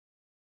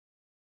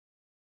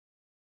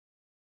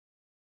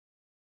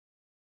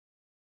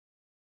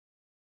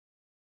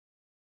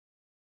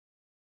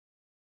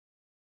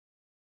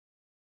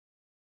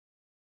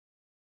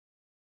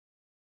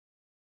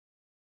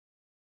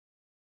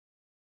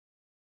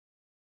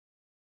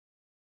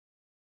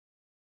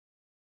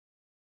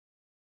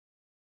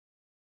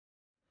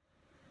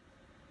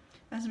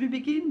As we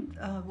begin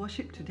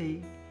worship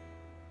today,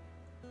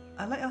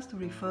 I'd like us to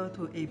refer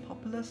to a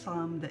popular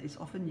psalm that is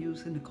often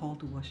used in the call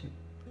to worship,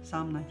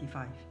 Psalm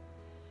 95.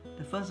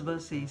 The first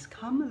verse says,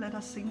 "Come, let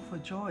us sing for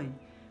joy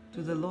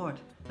to the Lord.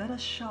 Let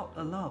us shout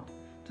aloud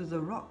to the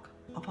rock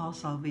of our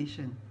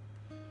salvation."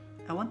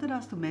 I wanted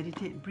us to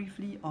meditate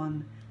briefly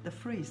on the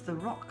phrase, the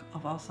rock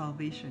of our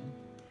salvation.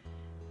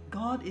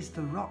 God is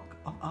the rock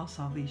of our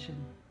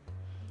salvation.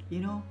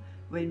 You know,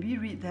 when we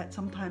read that,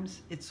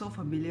 sometimes it's so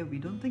familiar we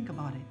don't think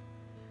about it.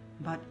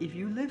 But if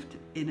you lived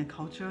in a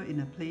culture, in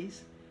a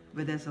place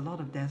where there's a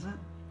lot of desert,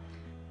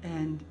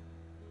 and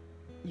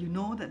you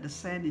know that the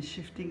sand is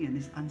shifting and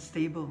is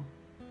unstable,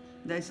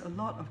 there's a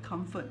lot of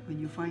comfort when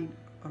you find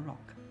a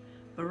rock.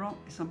 A rock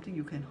is something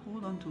you can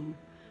hold on to.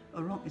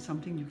 A rock is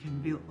something you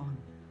can build on.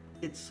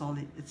 It's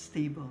solid, it's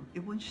stable,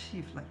 it won't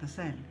shift like the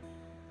sand.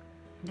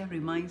 That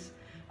reminds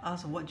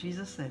us of what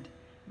Jesus said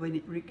when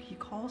He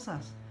calls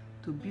us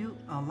to build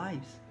our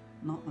lives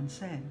not on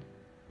sand,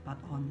 but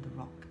on the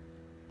rock.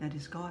 That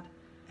is God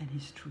and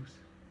His truth.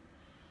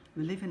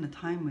 We live in a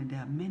time when there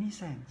are many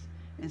sands,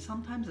 and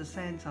sometimes the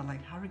sands are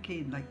like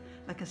hurricane,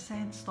 like a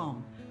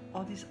sandstorm,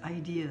 all these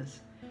ideas,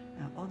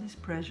 all these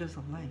pressures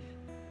of life.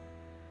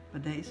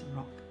 But there is a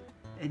rock,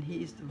 and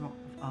He is the rock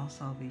of our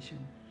salvation.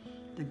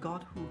 The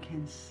God who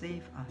can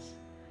save us.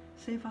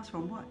 Save us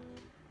from what?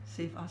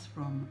 Save us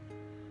from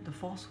the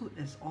falsehood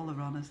that's all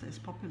around us that is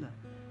popular.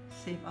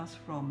 Save us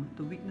from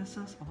the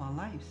weaknesses of our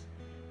lives,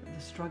 the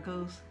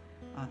struggles,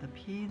 the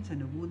pains and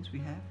the wounds we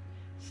have.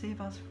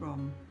 Save us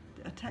from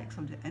the attacks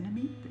of the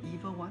enemy, the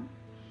evil one.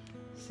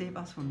 Save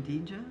us from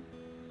danger.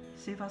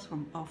 Save us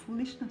from our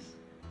foolishness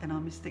and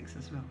our mistakes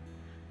as well.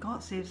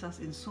 God saves us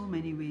in so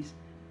many ways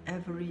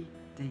every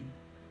day.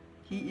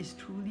 He is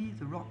truly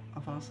the rock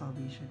of our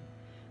salvation.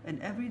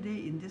 And every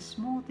day in these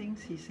small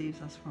things He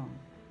saves us from,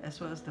 as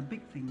well as the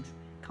big things,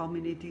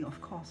 culminating, of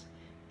course,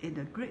 in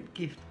the great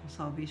gift of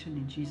salvation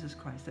in Jesus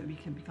Christ, that we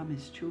can become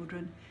His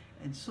children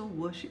and so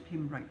worship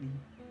Him rightly.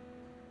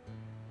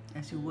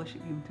 As you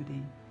worship Him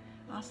today,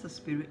 ask the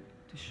Spirit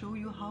to show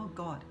you how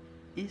God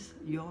is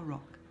your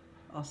rock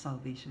of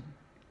salvation.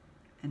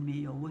 And may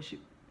your worship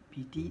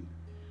be deep,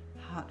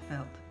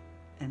 heartfelt,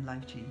 and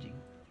life-changing.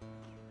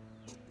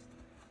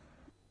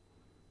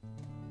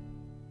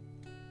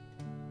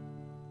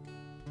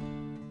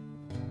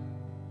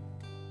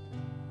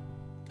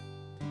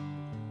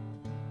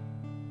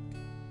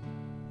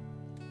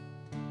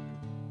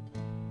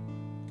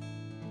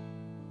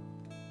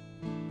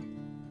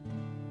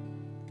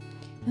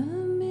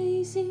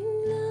 Amazing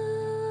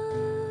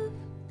love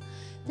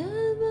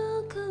that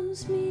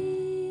welcomes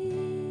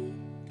me,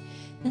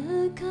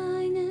 the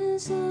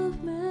kindness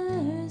of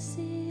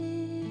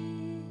mercy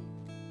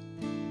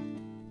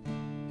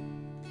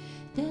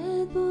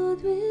that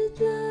bought with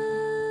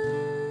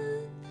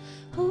blood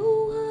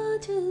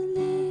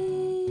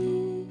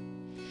wholeheartedly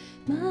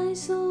my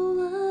soul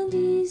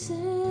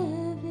undeserving.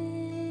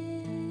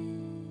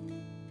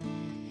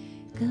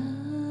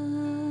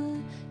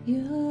 God,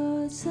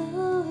 you're so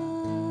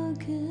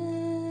good.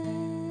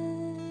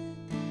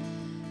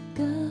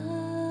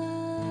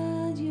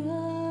 God,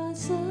 you're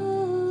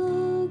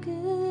so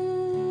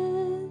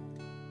good.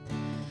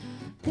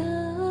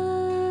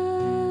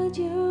 God,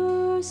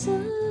 you're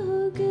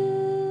so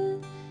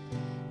good.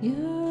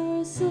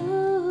 You're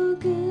so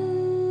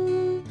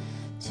good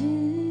to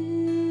me.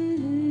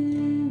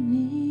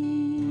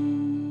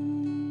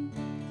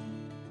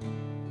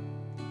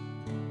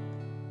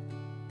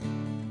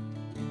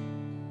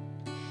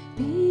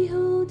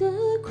 Behold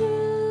the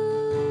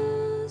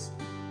cross,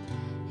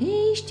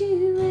 age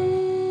to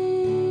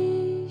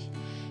age,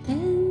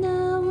 and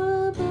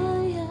hour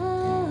by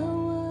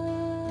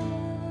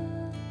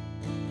hour.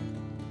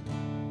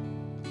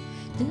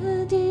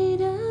 The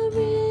dead are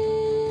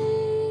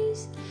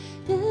raised,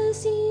 the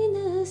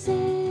sinner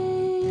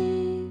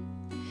saved,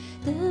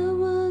 the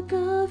work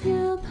of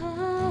your power.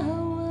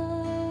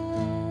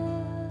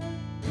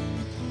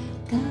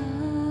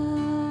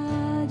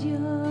 God,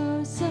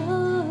 you're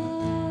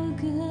so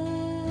good.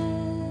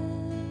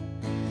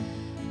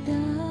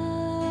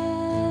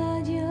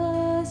 God,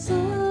 you're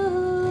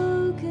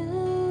so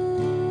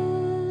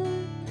good.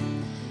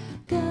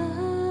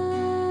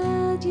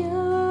 God,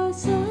 you're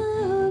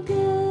so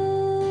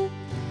good.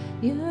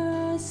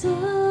 You're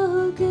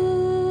so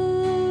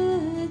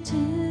good to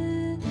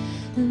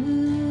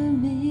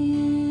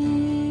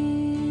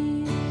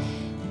me.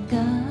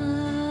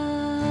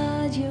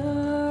 God,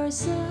 you're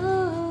so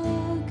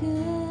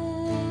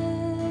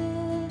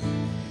good.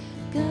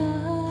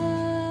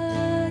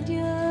 God,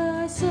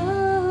 you're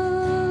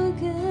so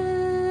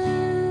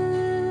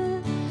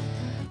good.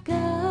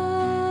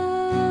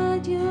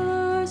 God,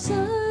 you're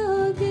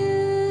so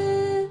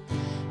good.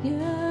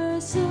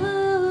 You're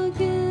so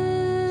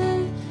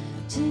good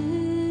to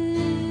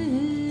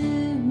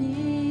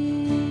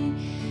me.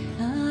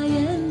 I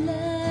am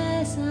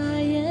blessed,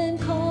 I am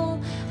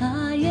called,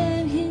 I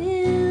am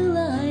healed,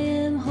 I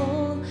am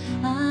whole,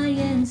 I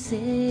am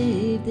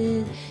saved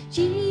in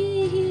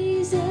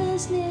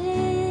Jesus'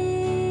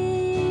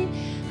 name.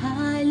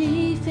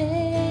 Highly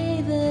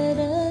favored,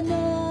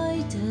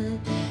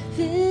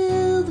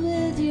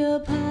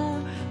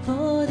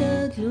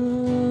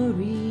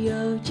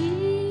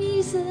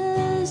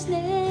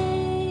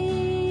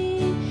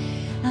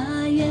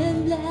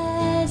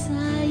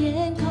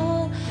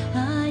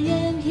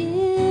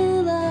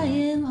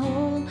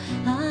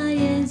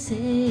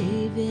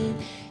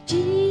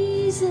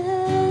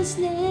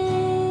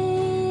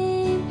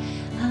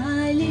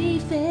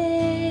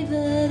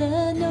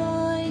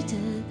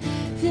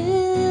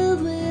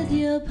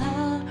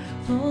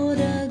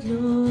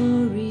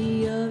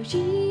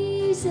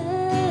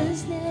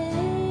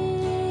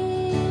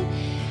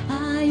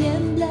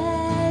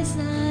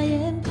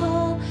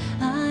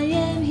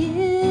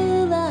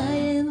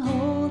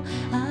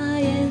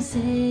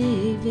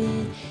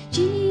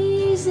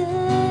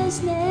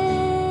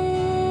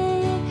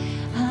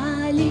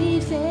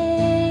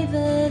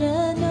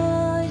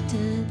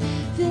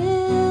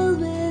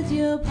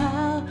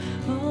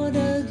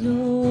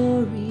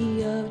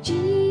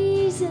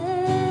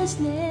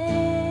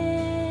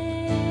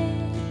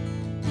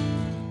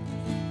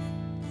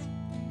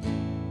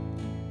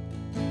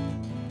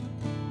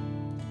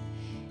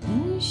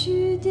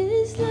 truth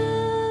is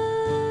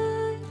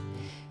light,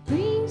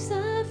 brings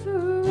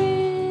suffering.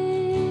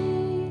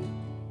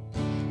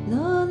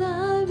 Lord,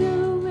 I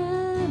will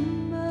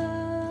remember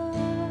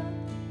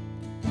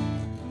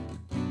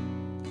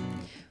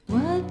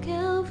what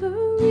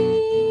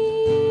Calvary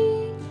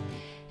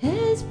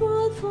has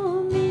brought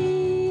for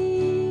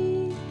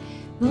me,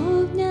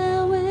 both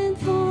now and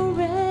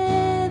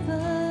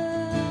forever.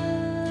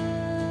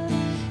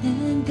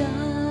 And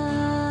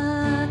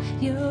God,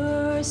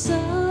 you're so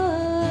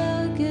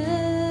good.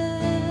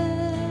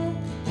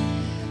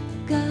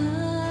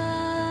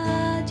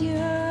 God,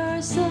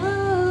 you're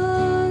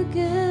so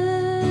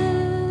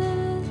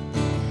good.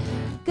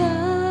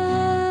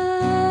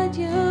 God,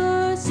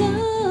 you're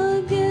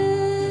so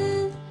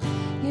good.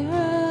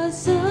 You're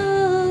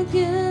so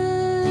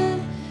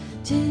good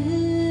to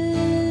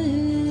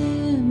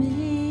me.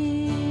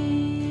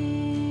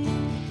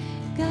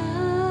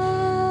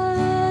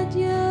 God,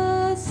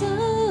 you're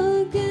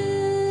so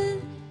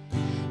good.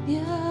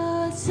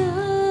 You're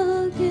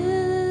so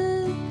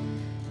good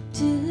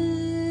to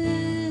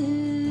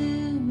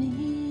me.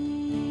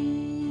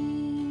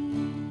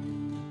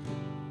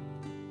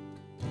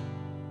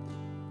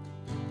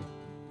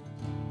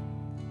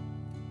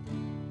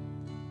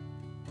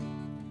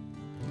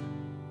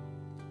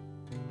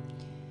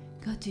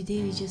 God,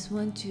 today we just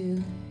want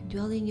to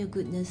dwell in your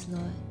goodness,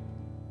 Lord.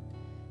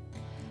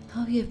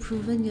 How you have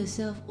proven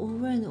yourself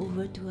over and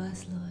over to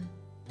us, Lord.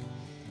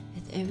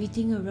 That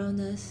everything around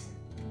us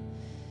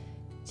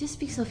just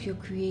speaks of your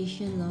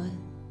creation, Lord.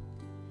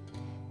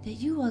 That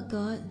you are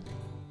God,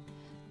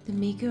 the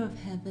maker of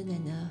heaven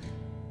and earth,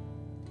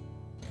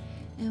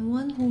 and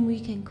one whom we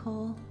can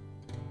call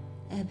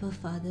Abba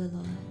Father,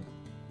 Lord.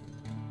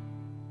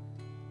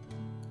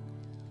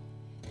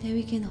 That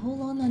we can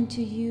hold on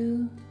unto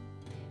you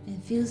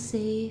and feel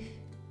safe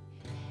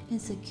and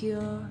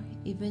secure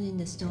even in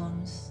the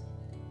storms.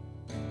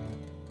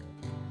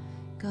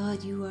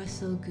 God, you are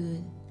so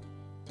good,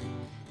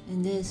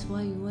 and that is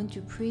why we want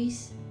to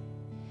praise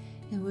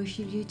and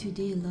worship you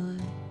today,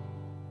 Lord.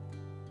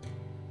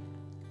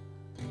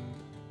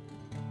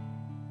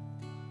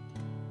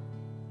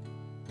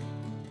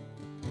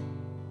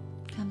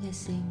 Come, let's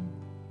sing.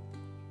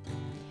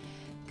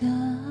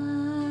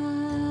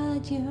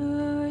 God,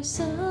 you're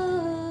so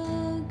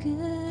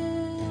good.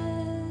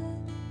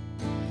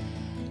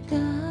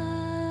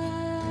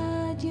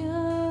 God,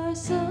 you're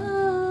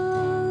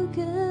so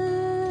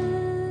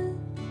good.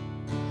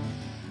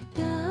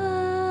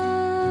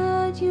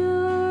 God,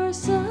 you're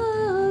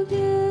so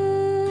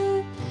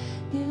good.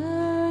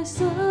 You're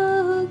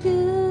so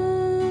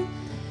good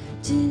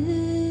to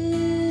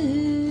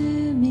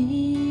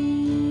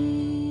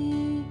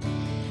me.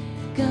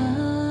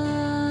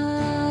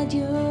 God,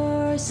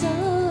 you're so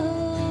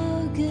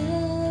good.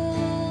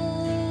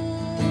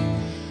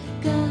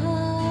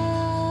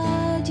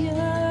 God,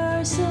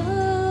 you're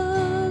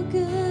so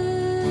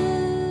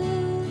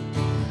good.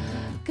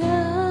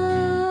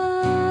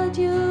 God,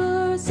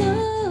 you're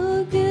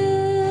so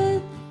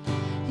good.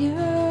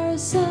 You're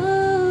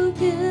so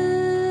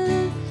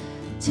good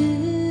to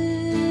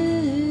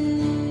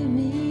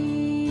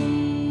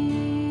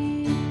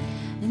me.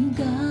 And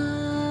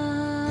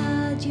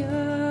God,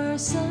 you're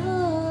so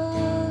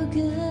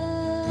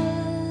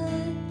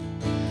good.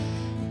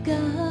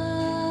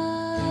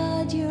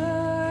 God,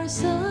 you're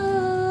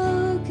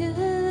so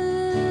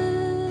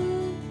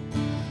good.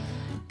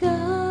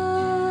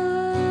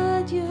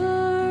 God,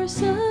 you're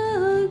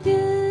so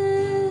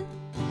good.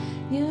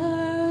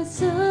 You're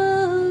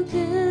so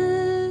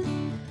good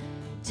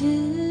to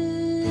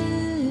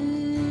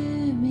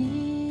me.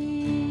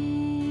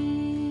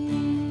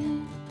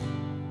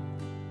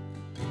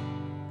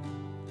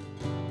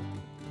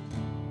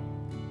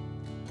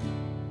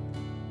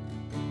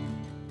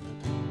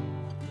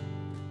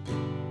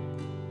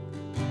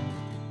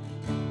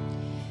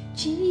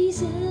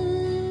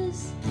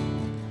 Jesus,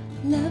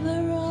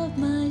 lover of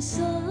my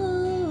soul.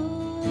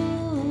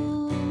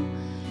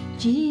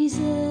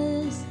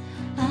 Jesus,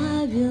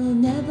 I will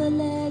never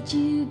let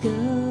you go.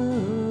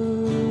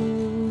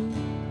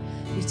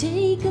 You've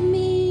taken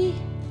me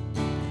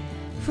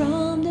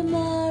from the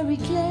miry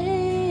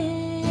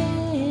clay,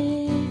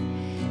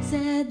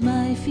 set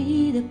my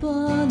feet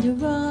upon the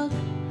rock,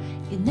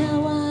 and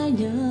now I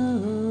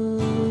know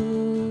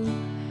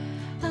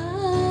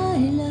I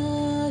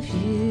love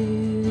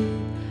you.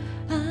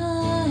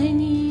 I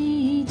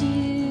need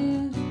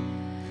you.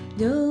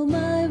 Though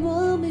my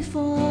world may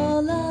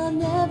fall, I'll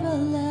never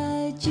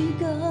let you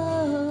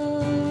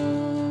go.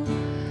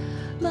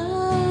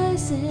 My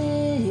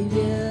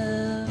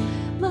Savior,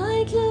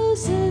 my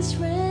closest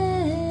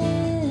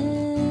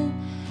friend,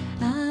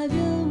 I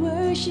will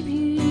worship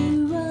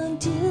you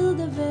until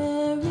the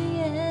very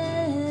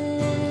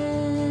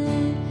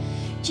end.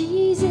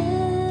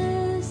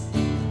 Jesus,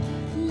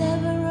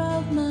 lover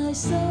of my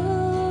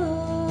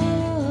soul.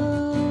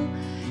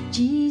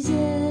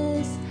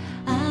 Jesus,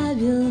 I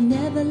will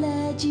never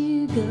let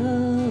you go.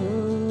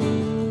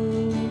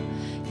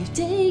 You've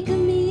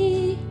taken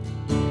me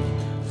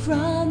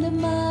from the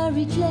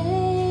miry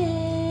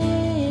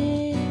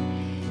clay,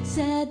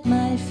 set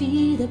my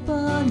feet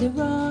upon the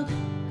rock,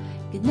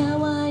 and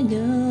now I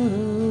know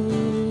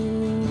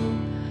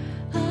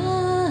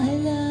I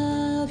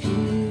love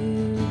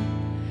you,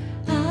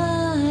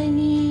 I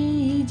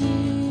need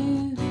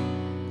you.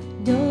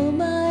 Though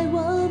my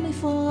world may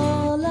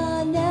fall,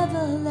 I'll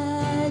never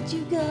let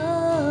you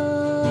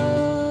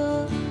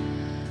go.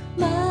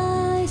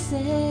 My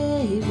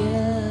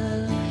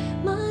Savior,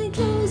 my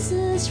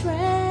closest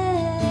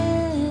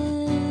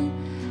friend,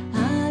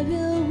 I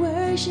will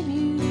worship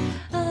you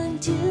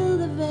until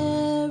the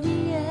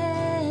very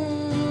end.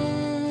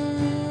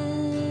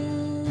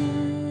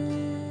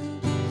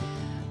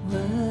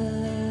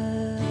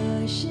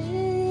 Worship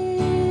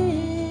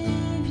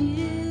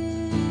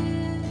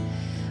you,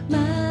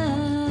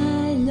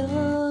 my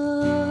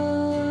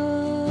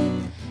Lord,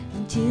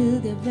 until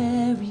the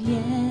very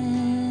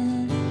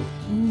end.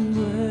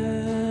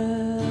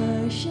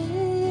 Worship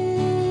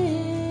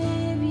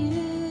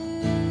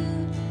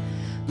you,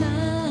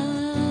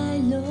 my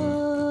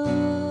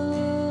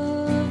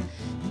Lord,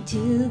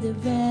 until the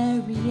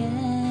very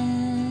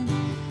end.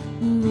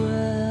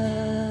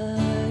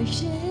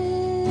 Worship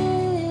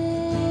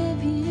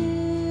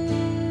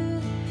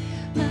you,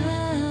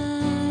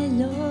 my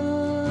Lord.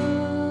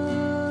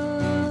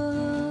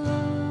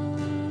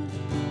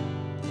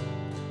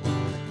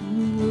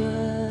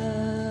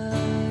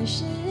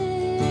 Worship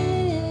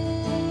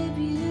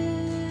you,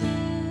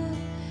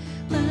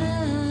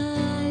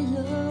 my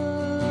Lord.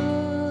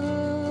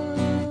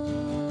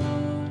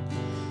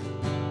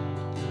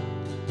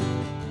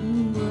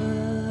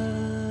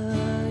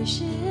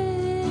 Worship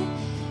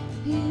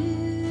you,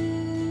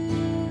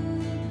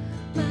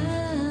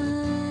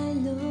 my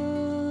Lord.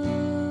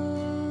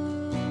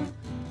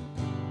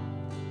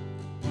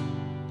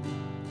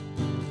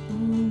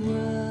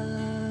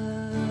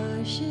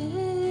 Worship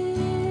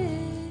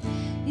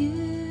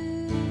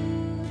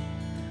you,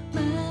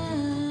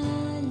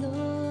 my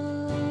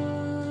Lord.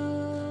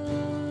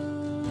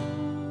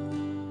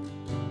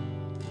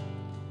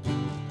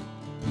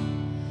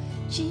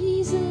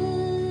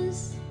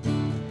 Jesus,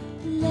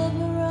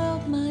 lover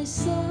of my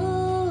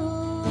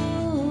soul,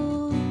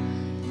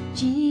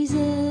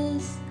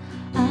 Jesus,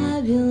 I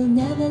will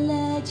never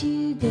let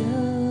you go.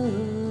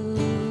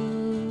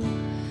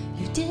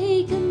 You've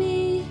taken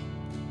me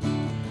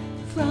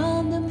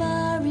from the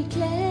miry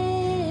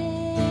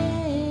clay,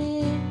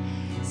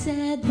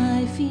 set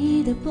my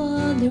feet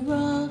upon the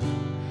rock,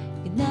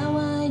 and now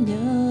I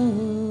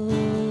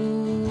know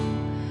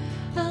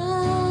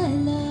I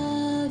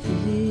love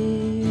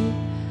you,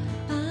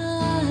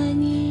 I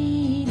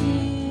need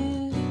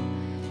you.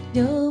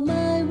 Though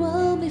my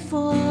world may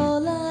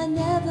fall, I'll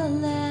never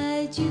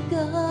let you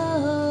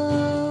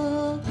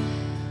go.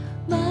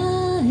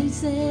 My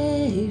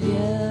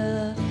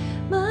Savior,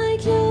 my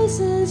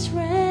closest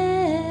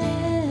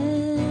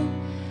friend,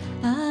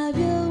 I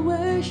will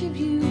worship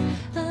you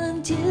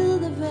until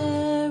the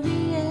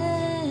very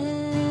end.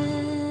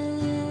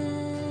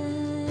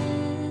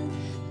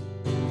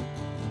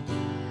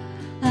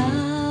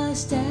 I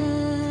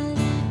stand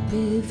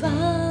with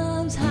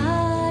arms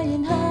high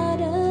and heart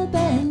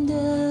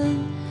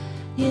abandoned,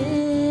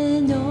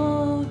 in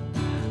awe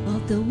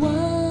of the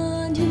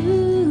one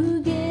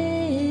who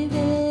gave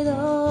it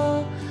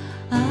all.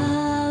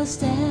 I'll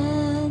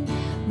stand,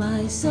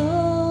 my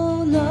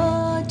soul,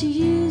 Lord, to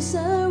you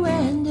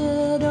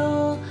surrendered.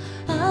 All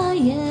I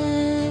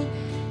am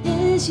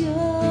is yours.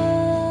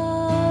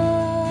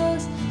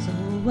 So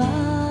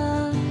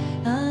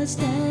I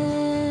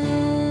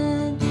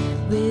stand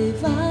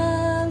with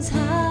arms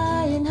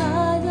high and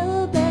heart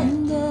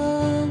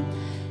abandoned,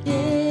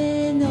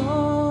 in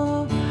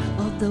awe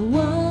of the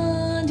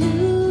one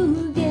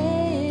who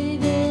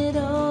gave it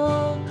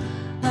all.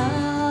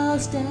 I'll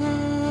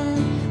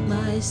stand,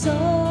 my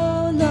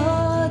soul,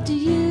 Lord, to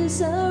you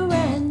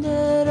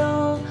surrendered.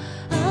 All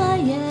I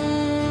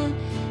am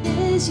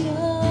is yours.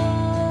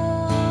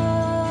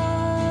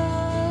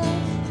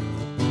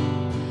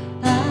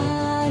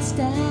 I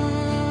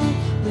stand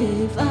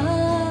with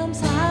arms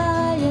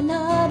high and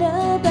heart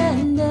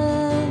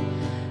abandoned,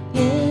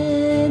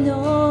 in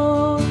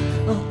awe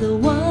of the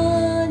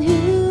one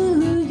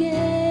who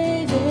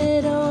gave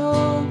it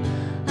all.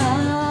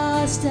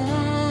 I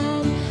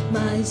stand,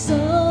 my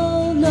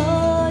soul,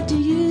 Lord, to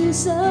you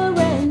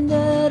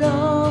surrendered.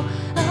 All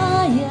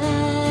I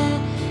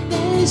am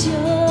is yours.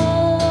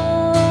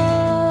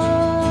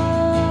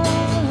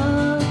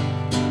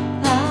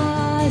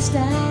 I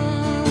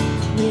stand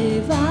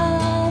with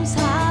arms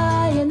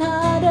high and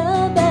heart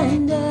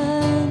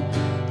abandoned,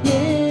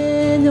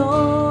 in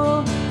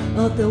awe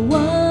of the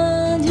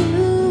one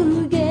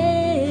who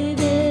gave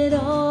it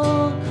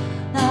all.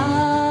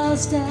 I'll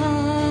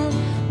stand,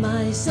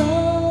 my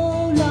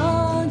soul,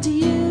 Lord, to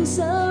you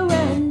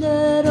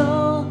surrendered.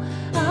 All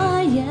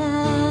I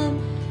am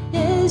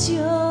is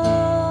yours.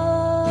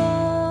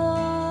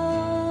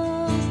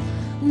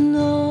 And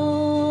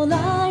all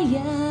I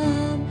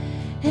am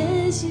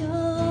is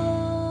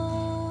yours.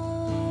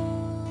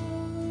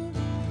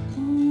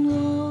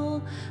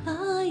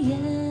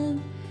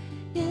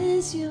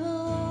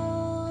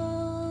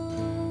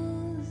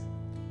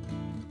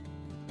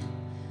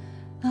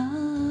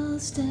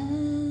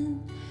 stand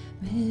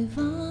with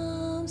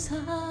arms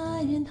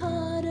high and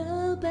heart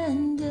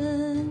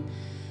abandoned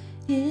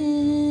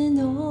in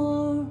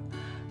awe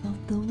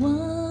of the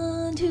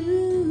one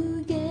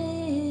who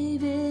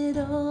gave it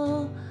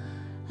all.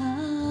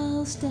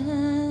 I'll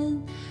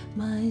stand,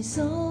 my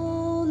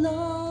soul,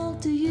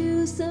 Lord, to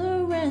you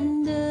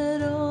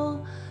surrendered.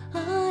 All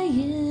I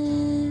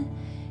am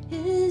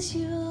is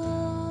yours.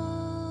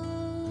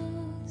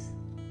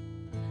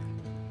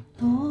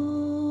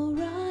 All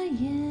I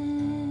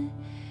am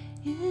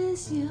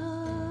is yours.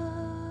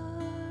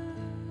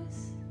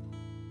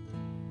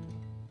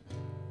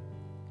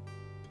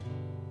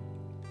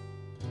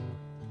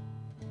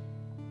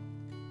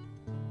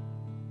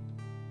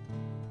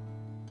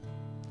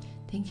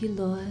 Thank you,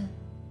 Lord,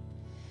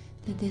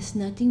 that there's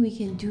nothing we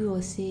can do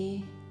or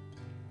say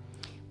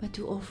but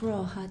to offer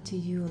our heart to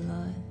you,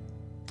 Lord.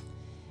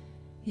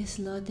 Yes,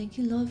 Lord, thank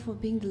you, Lord, for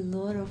being the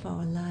Lord of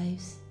our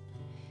lives.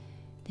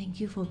 Thank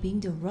you for being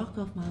the rock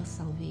of our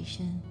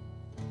salvation,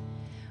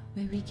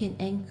 where we can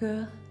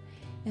anchor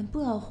and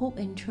put our hope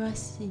and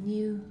trust in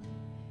you,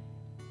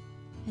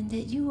 and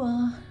that you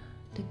are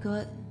the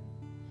God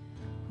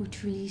who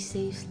truly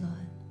saves,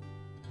 Lord.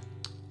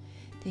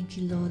 Thank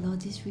you, Lord.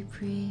 Lord, this we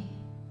pray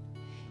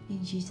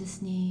in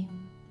Jesus' name.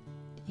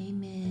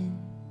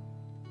 Amen.